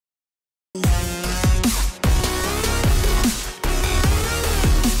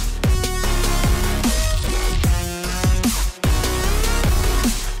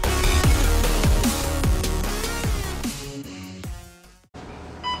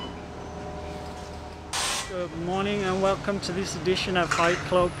Good morning and welcome to this edition of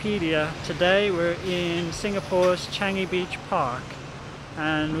Hikelopedia. Today we're in Singapore's Changi Beach Park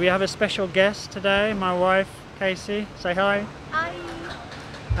and we have a special guest today, my wife Casey. Say hi. Hi.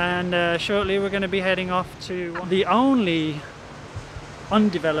 And shortly we're going to be heading off to the only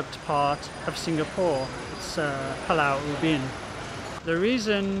undeveloped part of Singapore. It's Pulau Ubin. The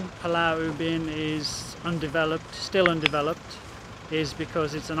reason Pulau Ubin is undeveloped, still undeveloped, is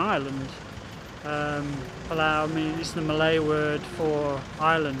because it's an island. Pulau is the Malay word for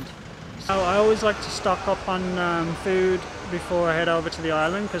island. So I always like to stock up on food before I head over to the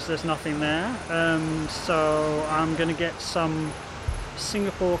island because there's nothing there. So I'm going to get some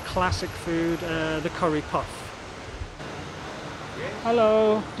Singapore classic food, the curry puff.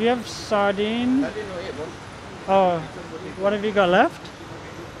 Hello, do you have sardine? Oh, what have you got left?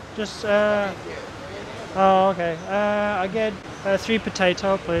 Just, oh okay, I get 3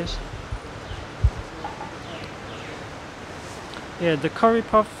 potato please. Yeah, the curry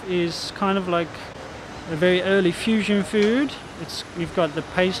puff is kind of like a very early fusion food. You've got the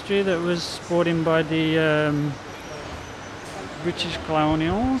pastry that was brought in by the British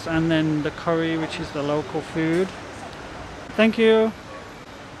colonials, and then the curry, which is the local food. Thank you.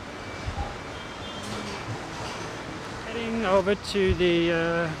 Heading over to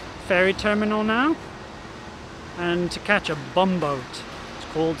the ferry terminal now, and to catch a bumboat. It's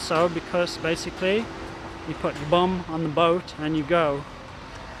called so because basically you put your bum on the boat and you go.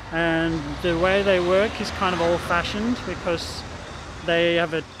 And the way they work is kind of old-fashioned because they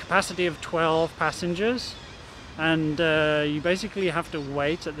have a capacity of 12 passengers, and you basically have to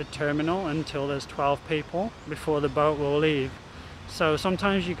wait at the terminal until there's 12 people before the boat will leave. So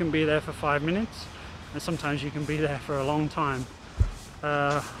sometimes you can be there for 5 minutes and sometimes you can be there for a long time.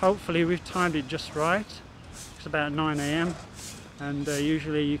 Hopefully we've timed it just right. It's about 9 AM. And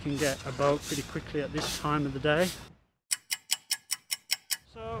usually you can get a boat pretty quickly at this time of the day.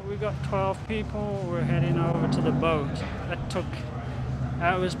 So we've got 12 people, we're heading over to the boat.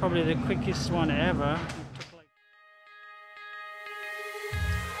 That was probably the quickest one ever. It took like...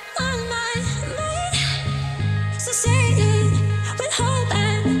 On my mind, so sailing with hope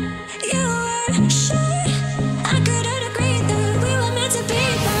and you were sure I couldn't agree that we were meant to be,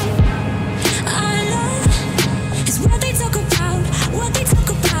 but our love is what they talk about. What they talk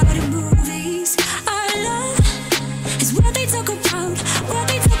about in movies. Our love is what they talk about. What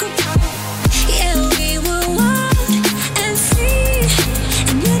they talk about. Yeah, we were wild and free,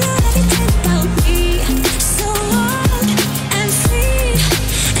 and you know everything about me. So wild and free,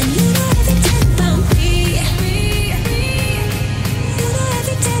 and you know everything about me. You know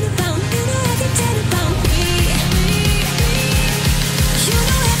everything about. You know everything about me. You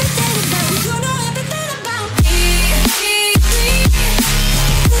know everything about. You know everything about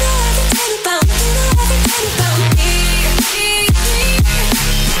me.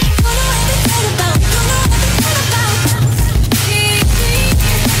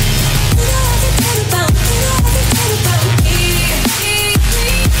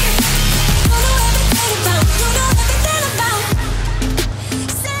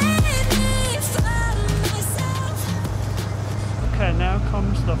 Okay, now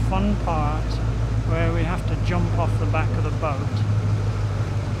comes the fun part where we have to jump off the back of the boat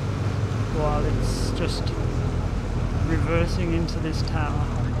while it's just reversing into this tower.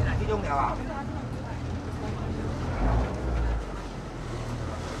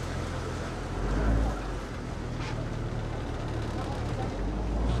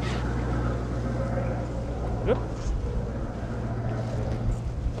 Yep.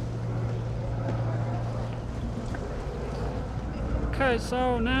 Okay,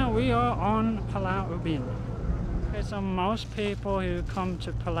 so now we are on Pulau Ubin. Okay, so most people who come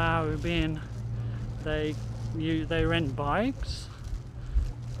to Pulau Ubin, they rent bikes,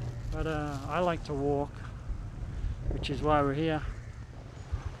 but I like to walk, which is why we're here.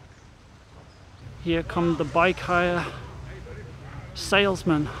 Here come the bike hire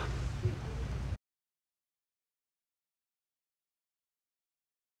salesman.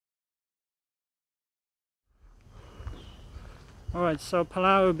 Alright, so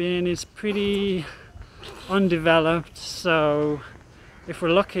Pulau Ubin is pretty undeveloped, so if we're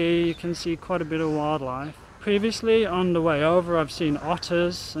lucky you can see quite a bit of wildlife. Previously on the way over I've seen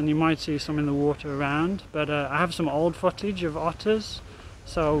otters, and you might see some in the water around, but I have some old footage of otters,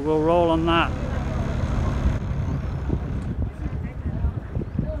 so we'll roll on that.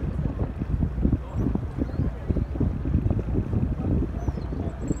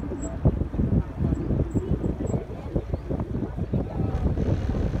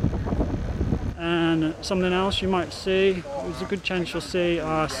 And Something else you might see, there's a good chance you'll see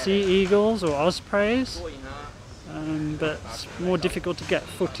sea eagles or ospreys, but it's more difficult to get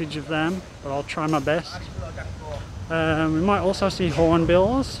footage of them, but I'll try my best. We might also see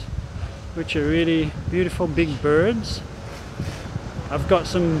hornbills, which are really beautiful big birds. I've got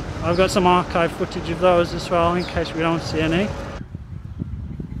some archive footage of those as well in case we don't see any.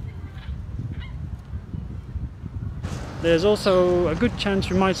 There's also a good chance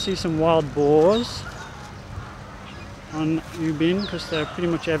we might see some wild boars on Ubin because they're pretty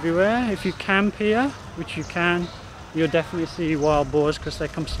much everywhere. If you camp here, which you can, you'll definitely see wild boars because they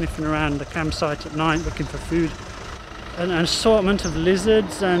come sniffing around the campsite at night looking for food. An assortment of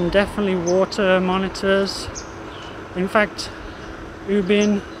lizards and definitely water monitors. In fact,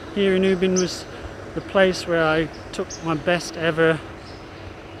 Ubin, here in Ubin, was the place where I took my best ever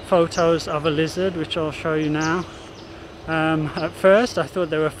photos of a lizard, which I'll show you now. At first I thought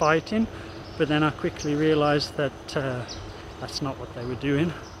they were fighting, but then I quickly realized that that's not what they were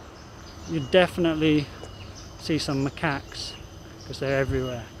doing. You definitely see some macaques because they're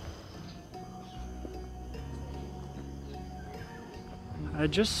everywhere. I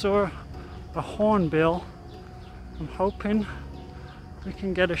just saw a hornbill. I'm hoping we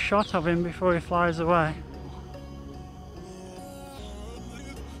can get a shot of him before he flies away.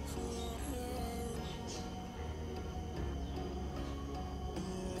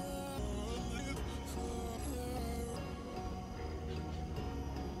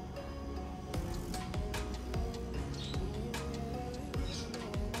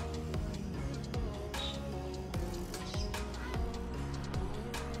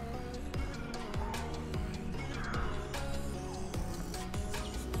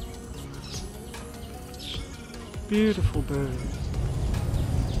 Beautiful bird.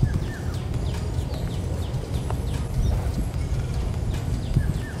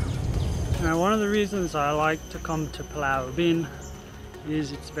 Now, one of the reasons I like to come to Pulau Ubin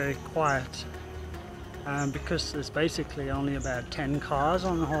is it's very quiet, because there's basically only about 10 cars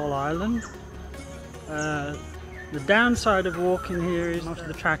on the whole island. The downside of walking here is most of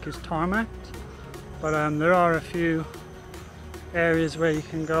the track is tarmacked, but there are a few areas where you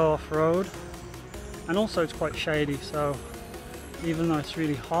can go off-road. And also it's quite shady, so even though it's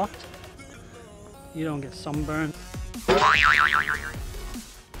really hot, you don't get sunburned.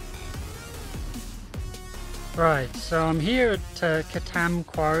 Right, so I'm here at Katam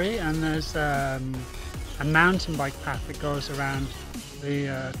Quarry, and there's a mountain bike path that goes around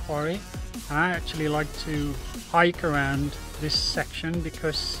the quarry. And I actually like to hike around this section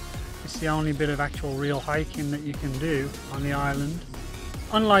because it's the only bit of actual real hiking that you can do on the island.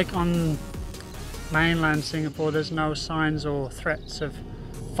 Unlike on mainland Singapore, there's no signs or threats of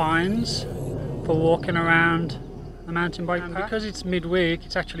fines for walking around the mountain bike path. Because it's midweek,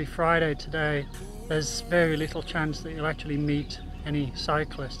 it's actually Friday today, there's very little chance that you'll actually meet any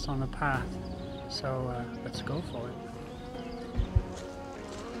cyclists on the path. So let's go for it.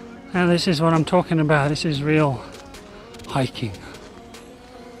 Now this is what I'm talking about, this is real hiking.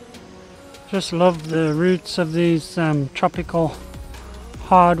 Just love the roots of these tropical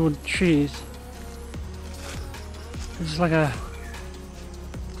hardwood trees. It's like a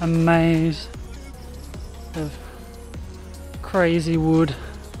maze of crazy wood.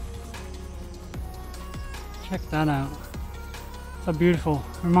 Check that out. So beautiful.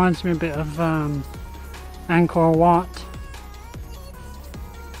 Reminds me a bit of Angkor Wat.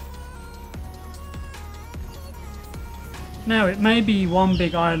 Now it may be one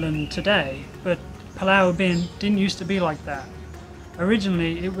big island today, but Pulau Ubin didn't used to be like that.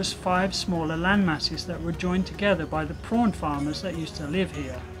 Originally it was 5 smaller landmasses that were joined together by the prawn farmers that used to live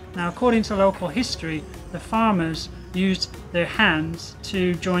here. Now, according to local history, the farmers used their hands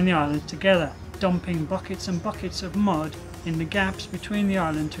to join the island together, dumping buckets and buckets of mud in the gaps between the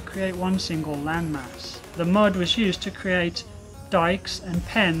island to create one single landmass. The mud was used to create dikes and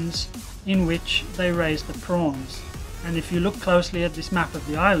pens in which they raised the prawns. And if you look closely at this map of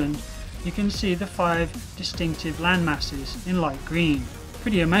the island, you can see the 5 distinctive landmasses in light green.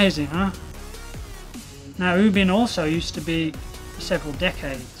 Pretty amazing, huh? Now, Ubin also used to be, for several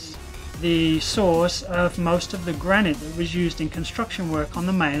decades, the source of most of the granite that was used in construction work on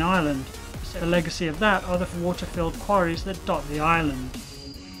the main island. The legacy of that are the water-filled quarries that dot the island.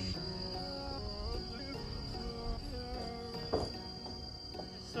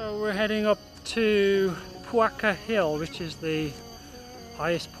 So we're heading up to Puaka Hill, which is the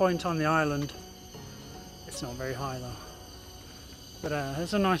highest point on the island. It's not very high though, but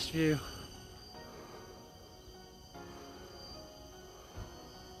there's a nice view.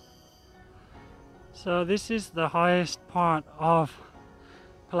 So this is the highest part of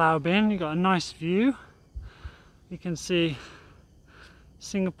Pulau Ubin. You got a nice view. You can see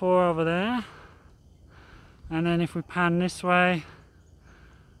Singapore over there, and then if we pan this way,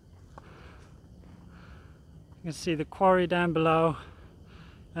 you can see the quarry down below,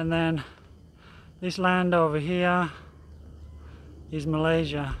 and then this land over here is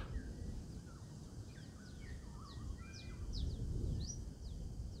Malaysia.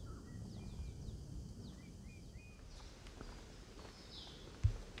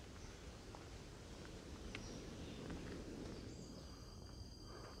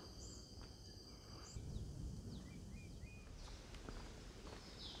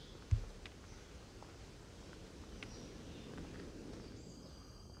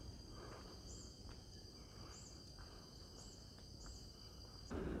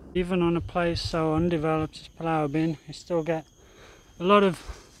 Even on a place so undeveloped as Pulau Ubin, you still get a lot of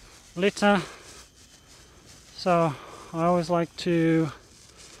litter, so I always like to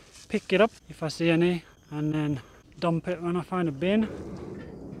pick it up if I see any and then dump it when I find a bin.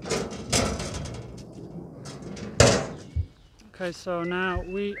 Okay, so now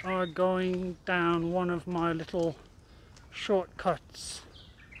we are going down one of my little shortcuts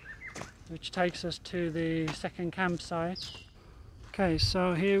which takes us to the second campsite. Okay,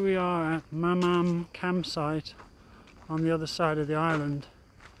 so here we are at Mamam campsite on the other side of the island.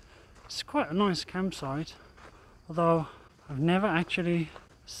 It's quite a nice campsite, although I've never actually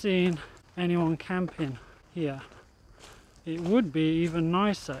seen anyone camping here. It would be even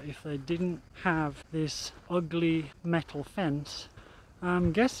nicer if they didn't have this ugly metal fence.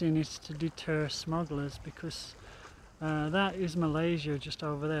 I'm guessing it's to deter smugglers, because that is Malaysia just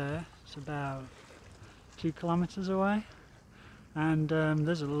over there. It's about 2 kilometers away. And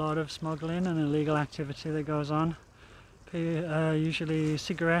there's a lot of smuggling and illegal activity that goes on. Usually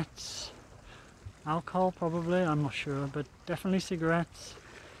cigarettes, alcohol probably, I'm not sure, but definitely cigarettes,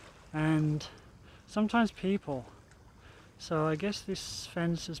 and sometimes people. So I guess this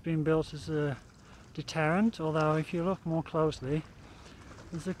fence has been built as a deterrent, although if you look more closely,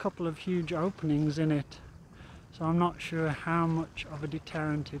 there's a couple of huge openings in it. So I'm not sure how much of a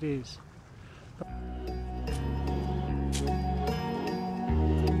deterrent it is.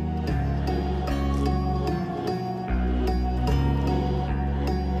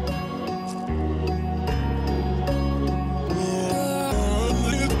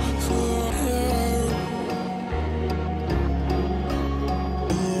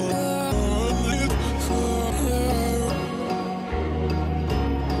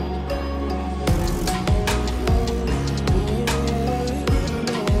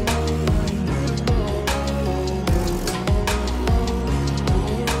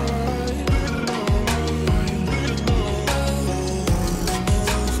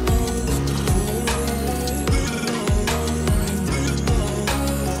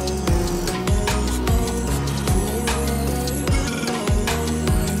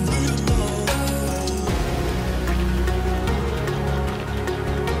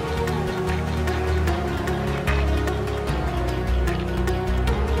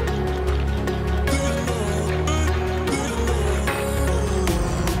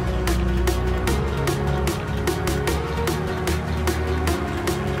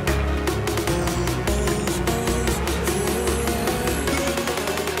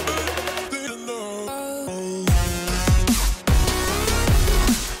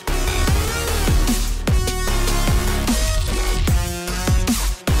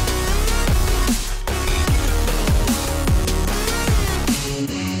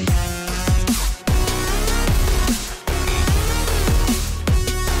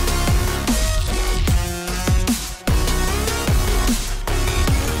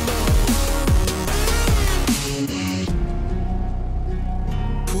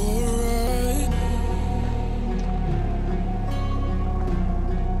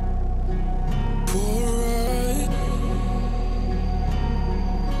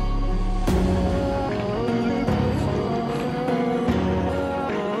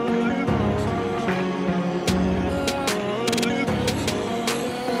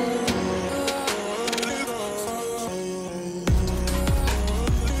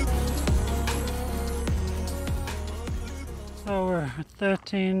 So we're at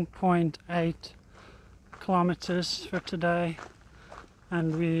 13.8 kilometers for today,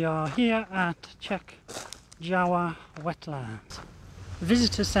 and we are here at Chek Jawa wetlands. The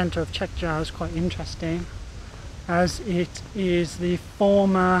visitor centre of Chek Jawa is quite interesting, as it is the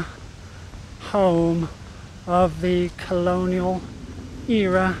former home of the colonial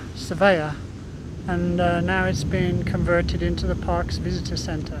era surveyor, and now it's been converted into the park's visitor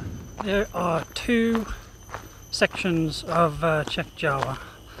centre. There are two sections of Chek Jawa.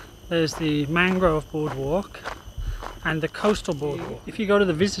 There's the mangrove boardwalk, and the coastal boardwalk. If you go to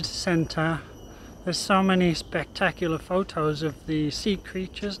the visitor centre, there's so many spectacular photos of the sea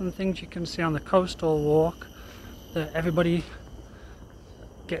creatures and things you can see on the coastal walk that everybody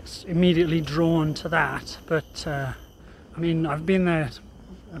gets immediately drawn to that. But I mean, I've been there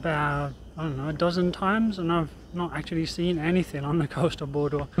about, I don't know, a dozen times and I've not actually seen anything on the coastal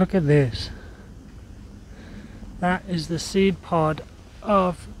boardwalk. Look at this. That is the seed pod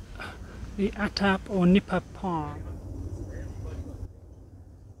of the Atap or Nipah palm.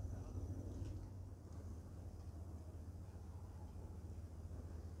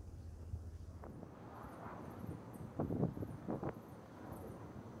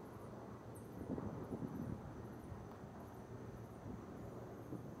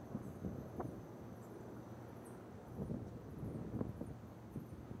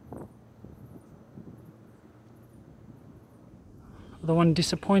 The one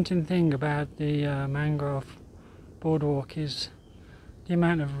disappointing thing about the mangrove boardwalk is the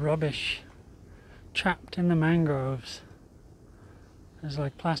amount of rubbish trapped in the mangroves. There's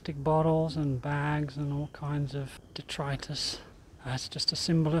like plastic bottles and bags and all kinds of detritus. That's just a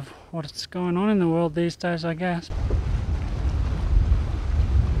symbol of what's going on in the world these days, I guess.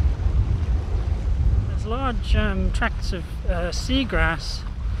 There's large tracts of seagrass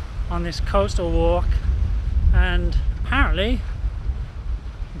on this coastal walk, and apparently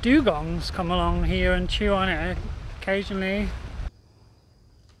dugongs come along here and chew on it occasionally.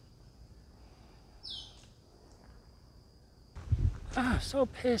 Ah, so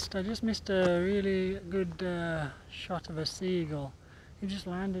pissed. I just missed a really good shot of a seagull. He just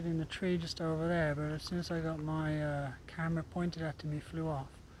landed in a tree just over there, but as soon as I got my camera pointed at him, he flew off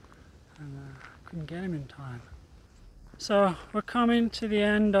and couldn't get him in time. So we're coming to the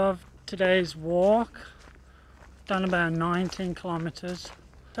end of today's walk. Done about 19 kilometers.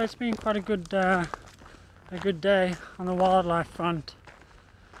 So it's been quite a good day on the wildlife front.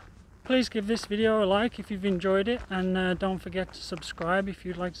 Please give this video a like if you've enjoyed it, and don't forget to subscribe if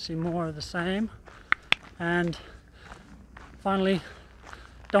you'd like to see more of the same. And finally,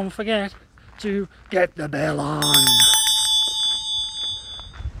 don't forget to get the bell on.